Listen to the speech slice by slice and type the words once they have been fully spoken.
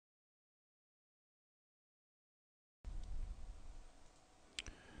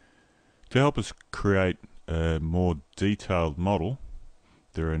To help us create a more detailed model,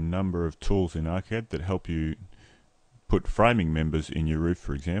 there are a number of tools in ArchiCAD that help you put framing members in your roof,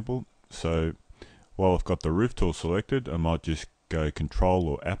 for example. So while I've got the roof tool selected, I might just go Control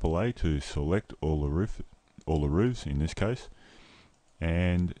or Apple A to select all the roofs in this case,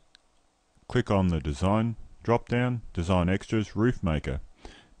 and click on the Design drop down, Design Extras, Roof Maker.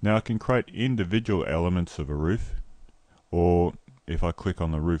 Now I can create individual elements of a roof, or if I click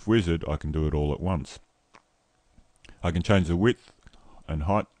on the Roof Wizard, I can do it all at once. I can change the width and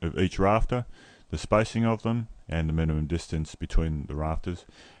height of each rafter, the spacing of them, and the minimum distance between the rafters.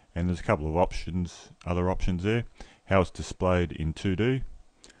 And there's a couple of other options there. How it's displayed in 2D,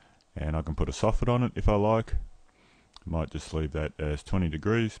 and I can put a soffit on it if I like. I might just leave that as 20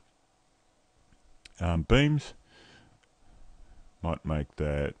 degrees. Beams, might make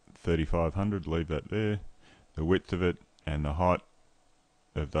that 3500, leave that there. The width of it and the height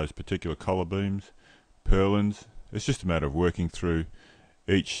of those particular collar beams. Purlins, it's just a matter of working through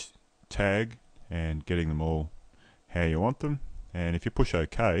each tag and getting them all how you want them. And if you push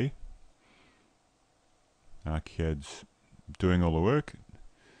OK, ArchiCAD's doing all the work.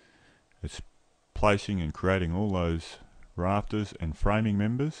 It's placing and creating all those rafters and framing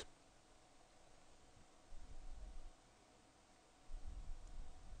members.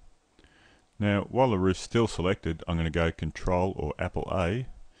 Now, while the roof's still selected, I'm going to go Control or Apple A,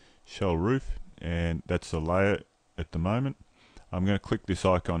 Shell Roof, and that's the layer at the moment. I'm going to click this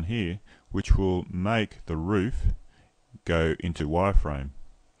icon here, which will make the roof go into Wireframe.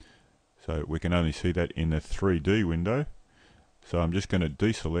 So we can only see that in the 3D window. So I'm just going to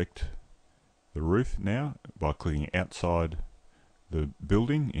deselect the roof now by clicking outside the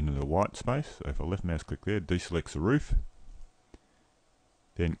building into the white space. So if I left mouse click there, deselects the roof.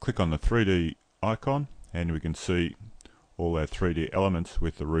 Then click on the 3D icon and we can see all our 3D elements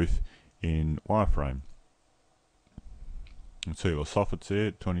with the roof in Wireframe. You can see all the soffits there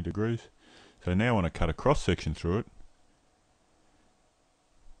at 20 degrees. So now when I cut a cross section through it,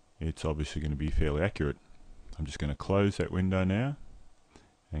 it's obviously going to be fairly accurate. I'm just going to close that window now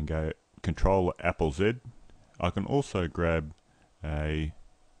and go Control Apple Z. I can also grab a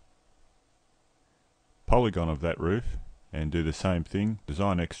polygon of that roof and do the same thing,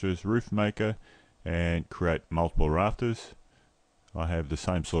 Design Extras, Roof Maker, and create multiple rafters. I have the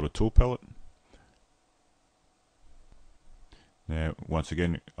same sort of tool palette. Now once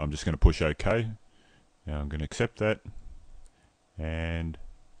again I'm just going to push OK. Now I'm going to accept that, and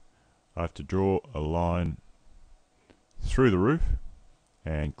I have to draw a line through the roof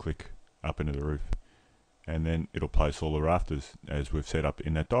and click up into the roof, and then it'll place all the rafters as we've set up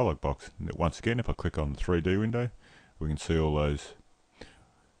in that dialog box. And once again, if I click on the 3D window, we can see all those.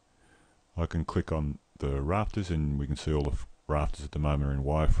 I can click on the rafters and we can see all the rafters at the moment are in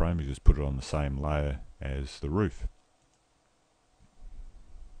Wireframe. You just put it on the same layer as the roof.